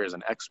advisor, as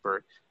an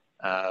expert.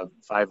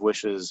 Five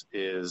Wishes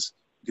is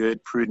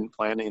good, prudent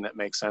planning that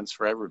makes sense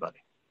for everybody.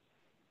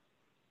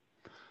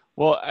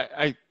 Well,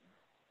 I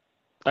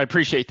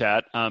appreciate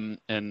that, and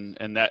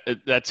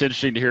that's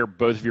interesting to hear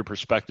both of your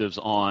perspectives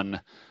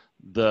on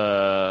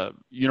the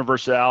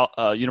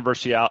universality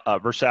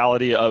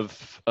of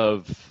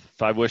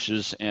Five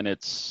Wishes and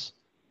its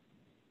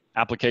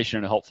application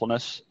and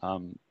helpfulness,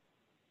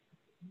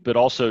 but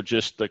also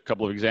just a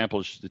couple of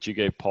examples that you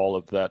gave,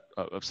 Paul,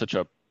 of such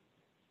a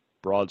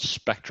broad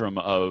spectrum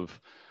of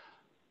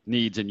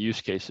needs and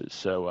use cases.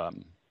 So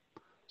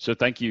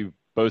thank you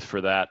both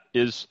for that.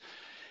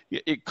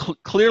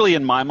 Clearly,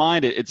 in my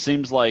mind, it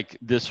seems like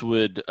this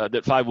would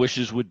that Five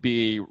Wishes would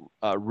be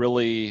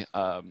really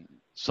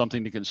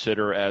something to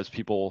consider as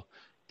people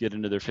get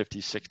into their 50s,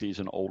 60s,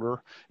 and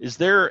older. Is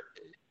there,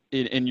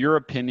 in your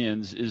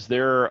opinions, is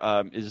there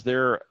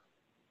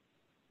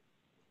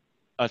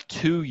a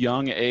too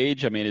young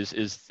age? I mean,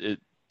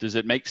 does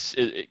it make?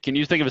 Can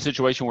you think of a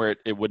situation where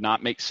it would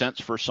not make sense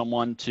for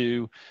someone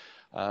to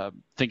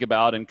think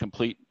about and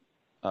complete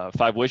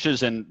Five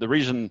Wishes? And the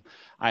reason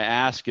I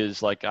ask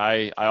is, like,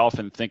 I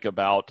often think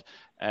about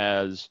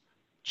as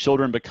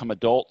children become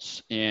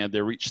adults and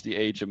they reach the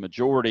age of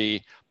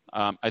majority,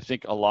 I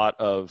think a lot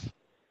of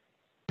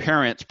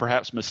parents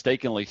perhaps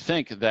mistakenly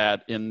think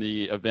that in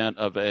the event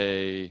of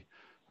a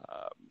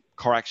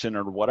car accident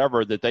or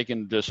whatever, that they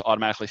can just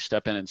automatically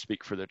step in and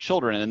speak for their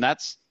children. And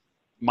that's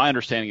my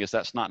understanding, is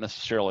that's not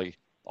necessarily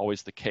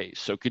always the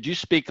case. So could you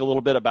speak a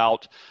little bit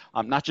about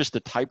not just the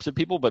types of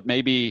people, but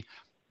maybe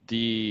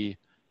the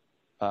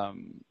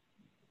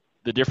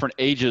different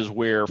ages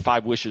where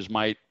Five Wishes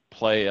might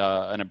play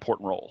an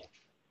important role?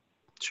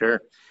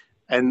 Sure.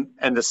 And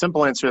the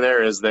simple answer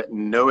there is that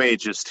no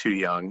age is too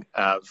young.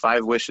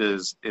 Five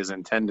Wishes is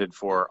intended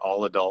for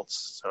all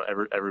adults,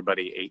 so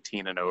everybody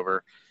 18 and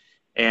over.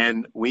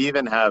 And we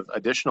even have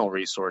additional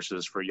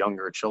resources for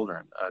younger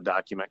children, a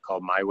document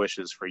called My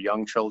Wishes for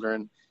Young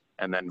Children,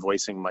 and then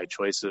Voicing My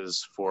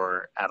Choices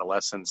for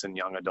adolescents and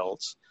young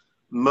adults,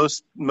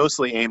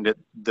 mostly aimed at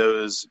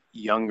those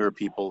younger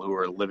people who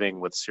are living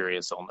with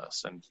serious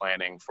illness and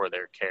planning for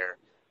their care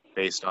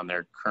based on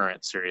their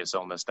current serious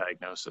illness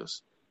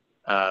diagnosis.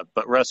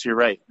 But Russ, you're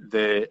right.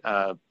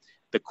 The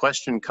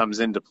question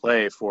comes into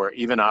play for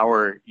even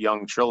our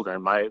young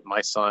children.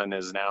 My son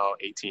is now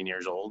 18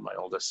 years old, my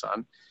oldest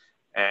son,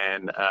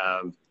 and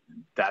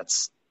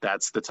that's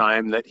the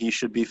time that he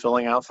should be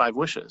filling out Five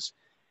Wishes.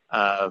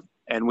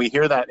 And we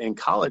hear that in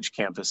college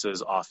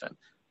campuses often.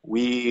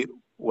 We,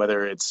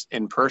 whether it's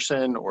in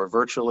person or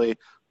virtually,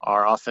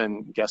 are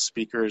often guest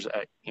speakers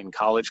in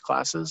college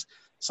classes.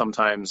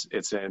 Sometimes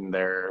it's in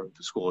their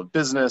School of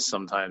Business,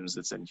 sometimes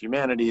it's in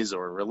humanities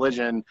or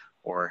religion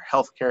or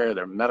healthcare,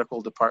 their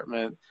medical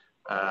department,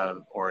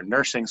 or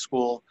nursing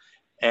school.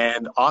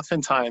 And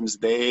oftentimes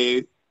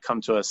they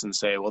come to us and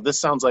say, well, this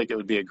sounds like it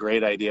would be a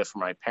great idea for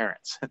my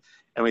parents.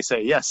 And we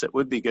say, yes, it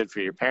would be good for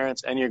your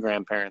parents and your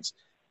grandparents.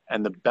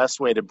 And the best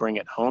way to bring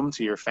it home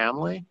to your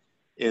family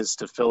is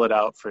to fill it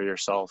out for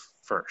yourself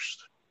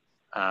first.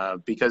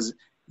 Because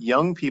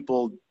young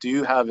people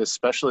do have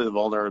especially the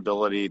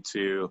vulnerability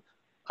to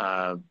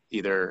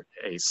either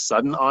a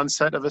sudden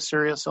onset of a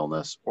serious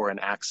illness or an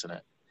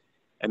accident.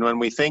 And when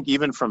we think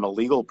even from a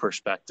legal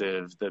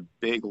perspective, the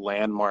big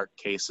landmark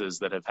cases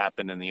that have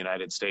happened in the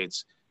United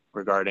States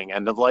regarding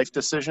end-of-life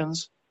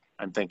decisions,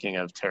 I'm thinking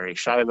of Terri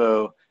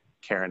Schiavo,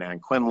 Karen Ann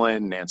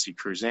Quinlan, Nancy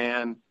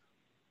Cruzan.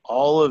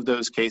 All of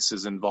those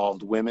cases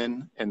involved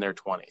women in their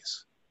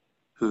 20s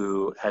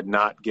who had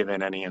not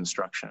given any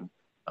instruction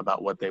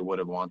about what they would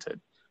have wanted.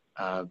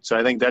 So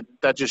I think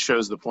that just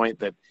shows the point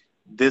that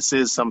this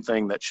is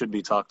something that should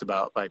be talked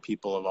about by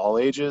people of all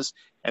ages.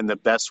 And the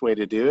best way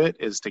to do it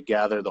is to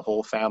gather the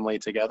whole family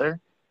together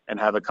and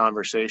have a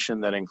conversation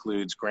that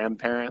includes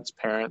grandparents,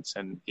 parents,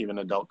 and even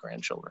adult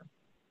grandchildren.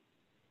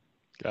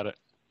 Got it.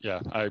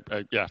 Yeah,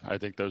 I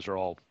think those are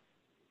all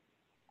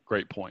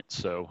great points.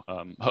 So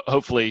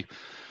hopefully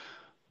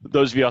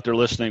those of you out there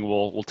listening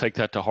will take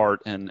that to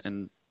heart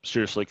and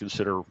seriously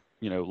consider,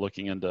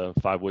 looking into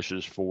Five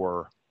Wishes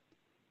for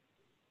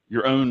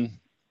your own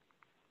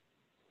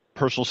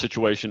personal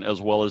situation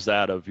as well as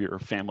that of your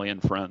family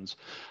and friends.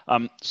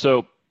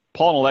 So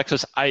Paul and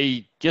Alexis,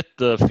 I get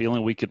the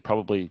feeling we could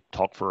probably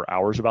talk for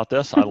hours about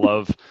this. I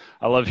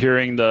love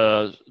hearing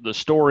the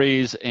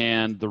stories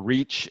and the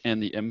reach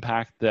and the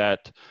impact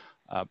that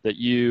that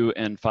you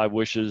and Five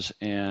Wishes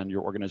and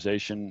your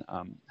organization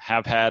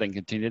have had and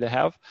continue to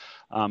have.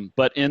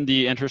 But in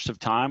the interest of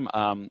time,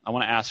 I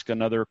want to ask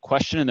another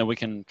question, and then we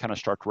can kind of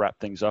start to wrap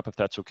things up if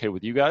that's okay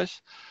with you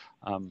guys.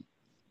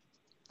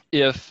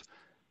 If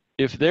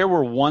there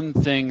were one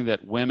thing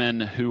that women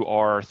who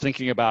are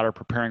thinking about or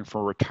preparing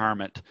for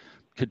retirement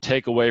could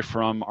take away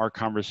from our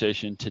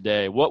conversation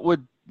today, what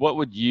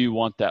would you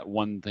want that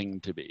one thing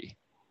to be?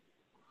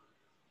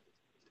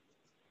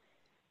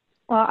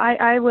 Well,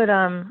 I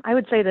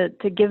would say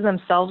to give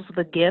themselves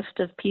the gift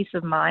of peace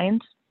of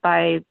mind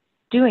by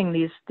doing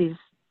these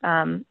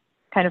kind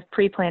of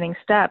pre-planning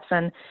steps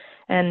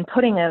and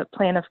putting a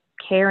plan of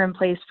care in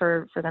place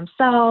for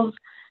themselves,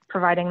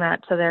 providing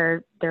that to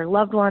their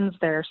loved ones,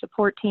 their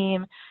support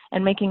team,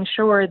 and making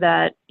sure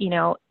that,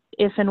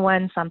 if and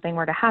when something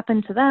were to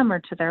happen to them or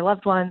to their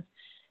loved ones,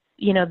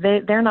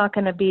 they're not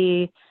going to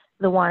be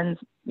the ones,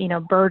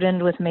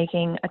 burdened with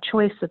making a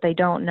choice that they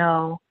don't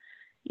know,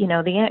 you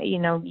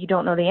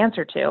don't know the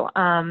answer to.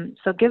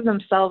 So give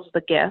themselves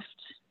the gift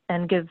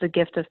and give the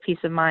gift of peace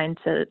of mind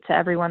to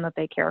everyone that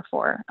they care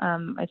for.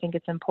 I think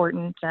it's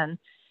important and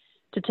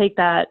to take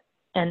that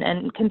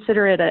and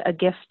consider it a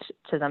gift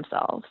to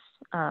themselves.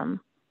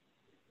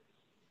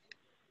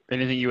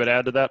 Anything you would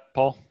add to that,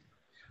 Paul?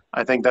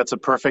 I think that's a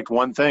perfect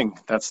one thing.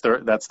 That's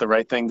the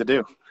right thing to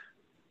do.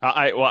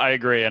 I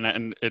agree,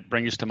 and it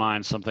brings to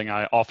mind something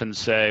I often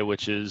say,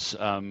 which is,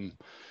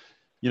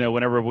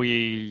 whenever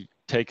we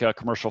take a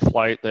commercial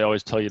flight, they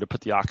always tell you to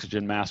put the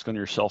oxygen mask on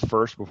yourself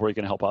first before you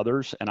can help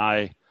others. And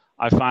I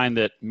find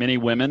that many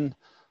women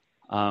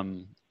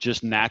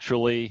just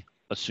naturally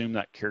assume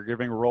that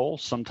caregiving role,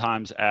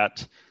 sometimes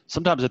at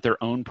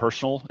their own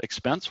personal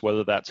expense,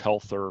 whether that's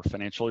health or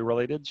financially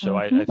related. So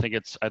I think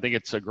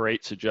it's a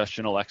great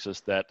suggestion, Alexis,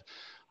 that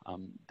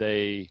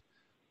they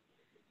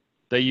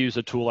use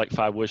a tool like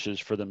Five Wishes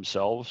for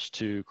themselves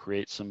to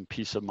create some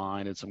peace of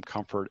mind and some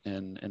comfort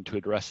and to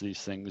address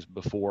these things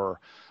before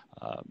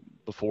a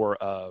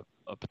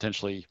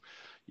potentially,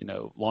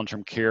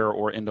 long-term care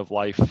or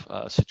end-of-life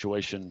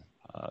situation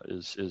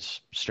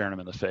is staring them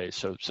in the face.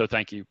 So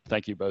thank you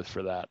both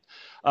for that.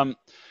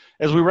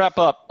 As we wrap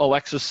up,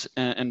 Alexis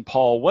and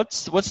Paul,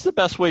 what's the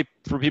best way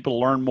for people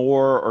to learn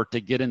more or to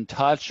get in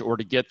touch or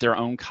to get their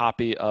own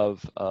copy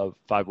of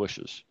Five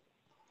Wishes?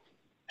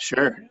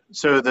 Sure.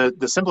 So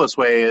the simplest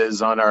way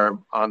is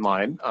online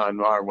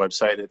on our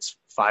website. It's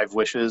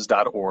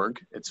fivewishes.org.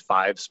 It's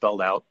five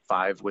spelled out,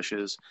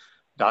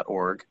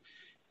 fivewishes.org.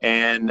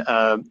 And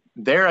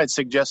there I'd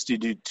suggest you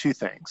do two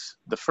things.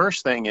 The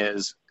first thing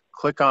is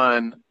click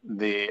on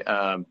the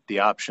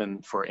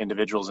option for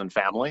individuals and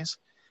families.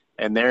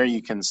 And there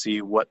you can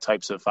see what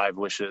types of Five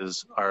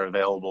Wishes are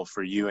available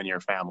for you and your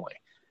family.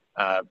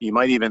 You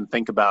might even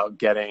think about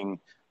getting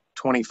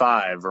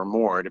 25 or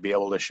more to be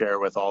able to share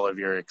with all of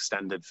your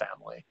extended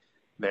family.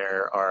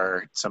 There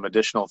are some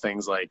additional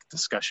things like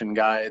discussion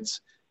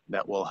guides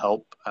that will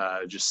help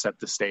just set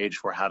the stage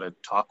for how to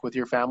talk with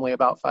your family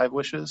about Five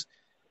Wishes.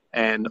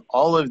 And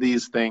all of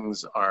these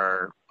things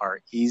are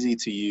easy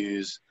to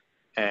use.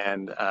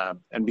 And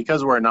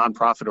because we're a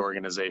nonprofit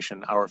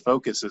organization, our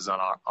focus is on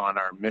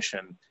our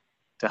mission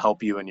to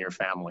help you and your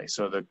family.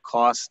 So the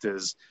cost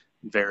is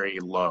very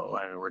low.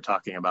 I mean, we're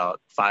talking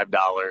about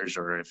 $5,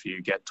 or if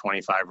you get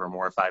 25 or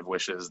more Five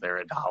Wishes,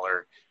 they're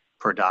 $1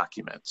 per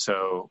document.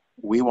 So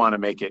we want to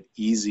make it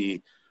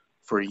easy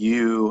for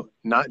you,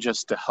 not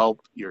just to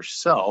help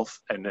yourself.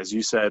 And as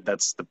you said,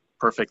 that's the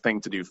perfect thing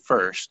to do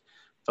first.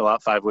 Fill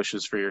out Five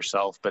Wishes for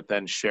yourself, but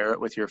then share it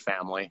with your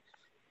family.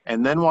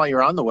 And then while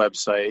you're on the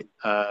website,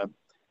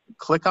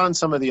 click on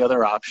some of the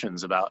other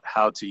options about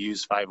how to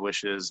use Five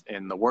Wishes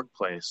in the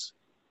workplace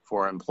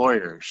for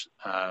employers,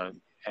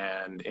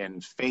 and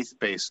in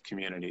faith-based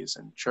communities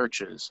and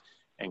churches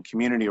and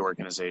community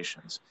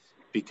organizations.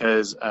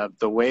 Because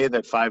the way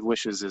that Five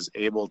Wishes is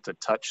able to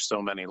touch so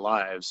many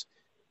lives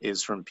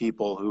is from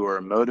people who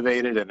are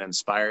motivated and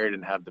inspired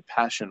and have the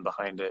passion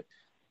behind it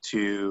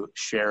to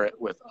share it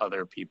with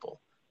other people.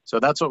 So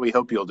that's what we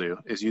hope you'll do,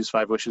 is use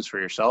Five Wishes for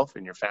yourself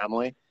and your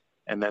family,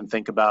 and then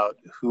think about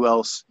who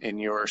else in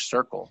your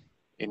circle,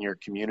 in your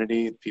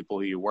community, the people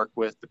who you work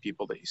with, the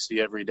people that you see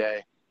every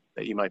day,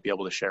 that you might be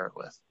able to share it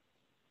with.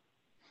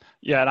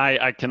 Yeah, and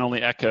I can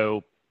only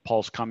echo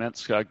Paul's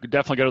comments.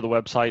 Definitely go to the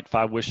website,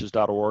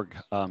 fivewishes.org,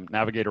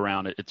 navigate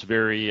around it. It's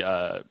very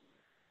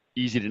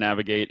easy to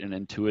navigate and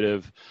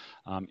intuitive.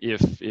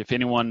 If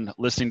anyone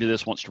listening to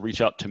this wants to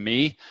reach out to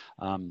me,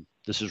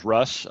 this is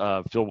Russ.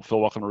 Feel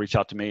welcome to reach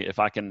out to me if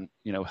I can,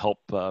 help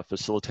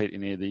facilitate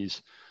any of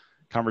these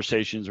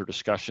conversations or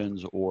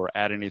discussions or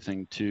add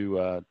anything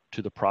to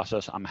the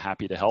process. I'm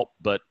happy to help.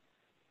 But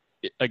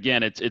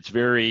again, it's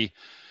very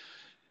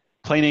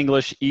plain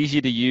English, easy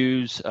to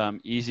use,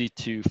 easy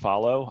to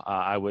follow.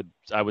 I would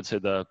say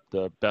the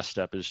best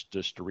step is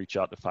just to reach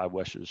out to Five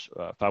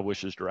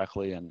Wishes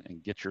directly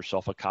and get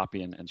yourself a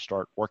copy and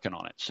start working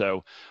on it.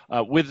 So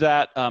with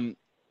that,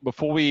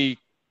 before we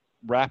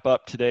wrap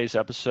up today's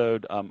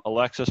episode,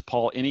 Alexis,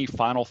 Paul, any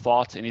final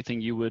thoughts? Anything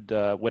you would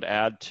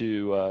add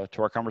to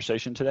our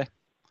conversation today?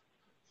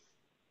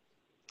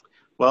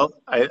 Well,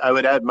 I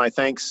would add my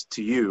thanks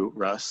to you,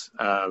 Russ,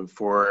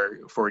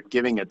 for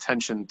giving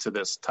attention to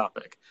this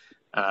topic.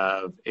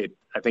 I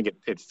think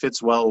it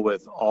fits well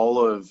with all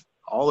of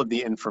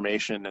the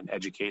information and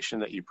education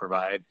that you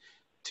provide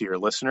to your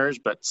listeners,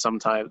 but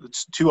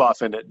sometimes, too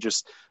often, it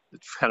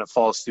kind of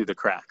falls through the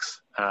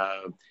cracks,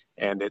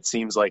 and it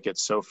seems like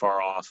it's so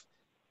far off,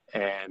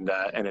 and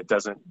it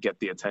doesn't get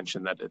the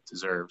attention that it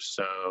deserves.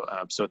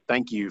 So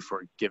thank you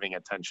for giving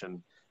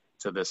attention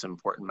to this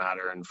important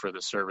matter and for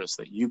the service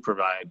that you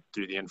provide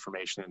through the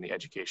information and the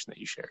education that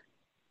you share.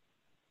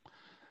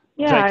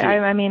 Yeah,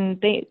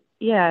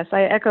 yes,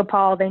 I echo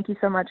Paul. Thank you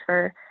so much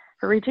for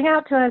reaching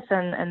out to us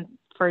and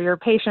for your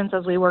patience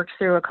as we worked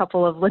through a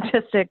couple of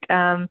logistic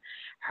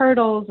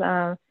hurdles.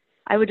 I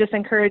would just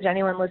encourage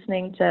anyone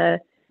listening to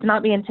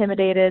not be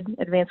intimidated.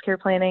 Advanced care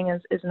planning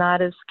is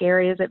not as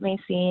scary as it may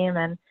seem,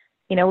 and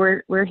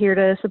we're here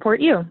to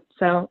support you.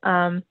 So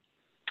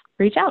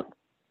reach out.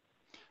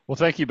 Well,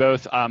 thank you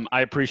both.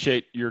 I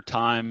appreciate your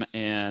time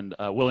and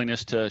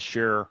willingness to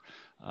share,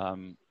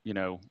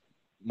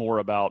 more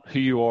about who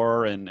you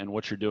are and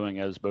what you're doing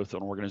as both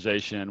an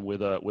organization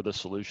with a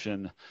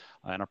solution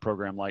and a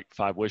program like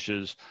Five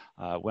Wishes.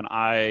 When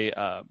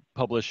I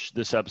publish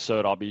this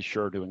episode, I'll be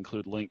sure to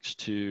include links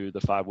to the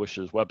Five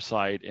Wishes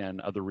website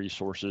and other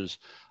resources.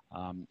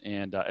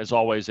 And as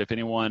always, if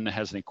anyone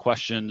has any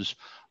questions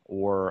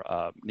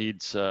or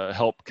needs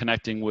help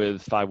connecting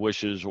with Five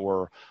Wishes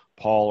or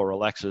Paul or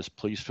Alexis,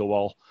 please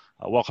feel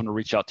welcome to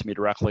reach out to me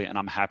directly, and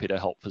I'm happy to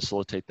help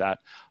facilitate that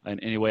in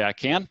any way I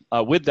can.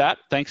 With that,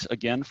 thanks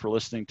again for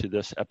listening to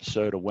this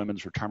episode of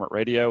Women's Retirement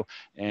Radio,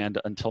 and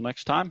until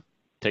next time,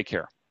 take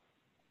care.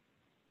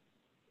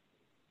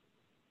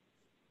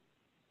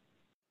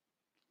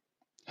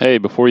 Hey,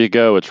 before you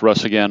go, it's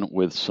Russ again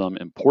with some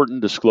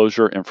important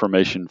disclosure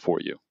information for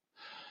you.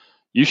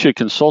 You should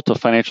consult a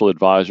financial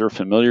advisor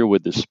familiar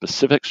with the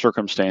specific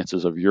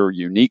circumstances of your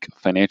unique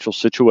financial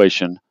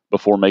situation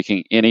before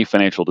making any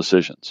financial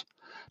decisions.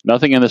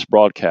 Nothing in this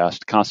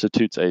broadcast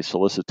constitutes a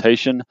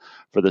solicitation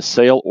for the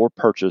sale or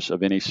purchase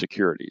of any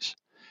securities.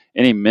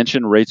 Any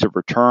mentioned rates of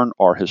return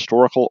are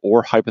historical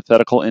or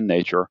hypothetical in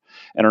nature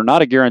and are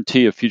not a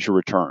guarantee of future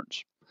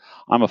returns.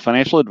 I'm a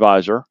financial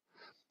advisor,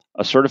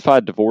 a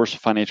certified divorce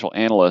financial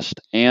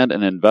analyst, and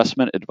an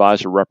investment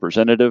advisor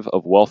representative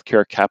of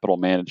WealthCare Capital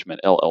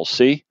Management,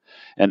 LLC,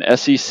 an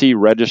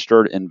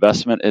SEC-registered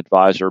investment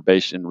advisor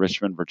based in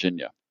Richmond,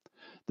 Virginia.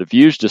 The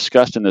views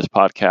discussed in this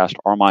podcast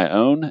are my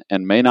own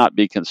and may not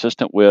be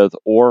consistent with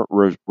or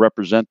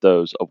represent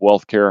those of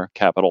WealthCare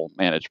Capital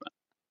Management.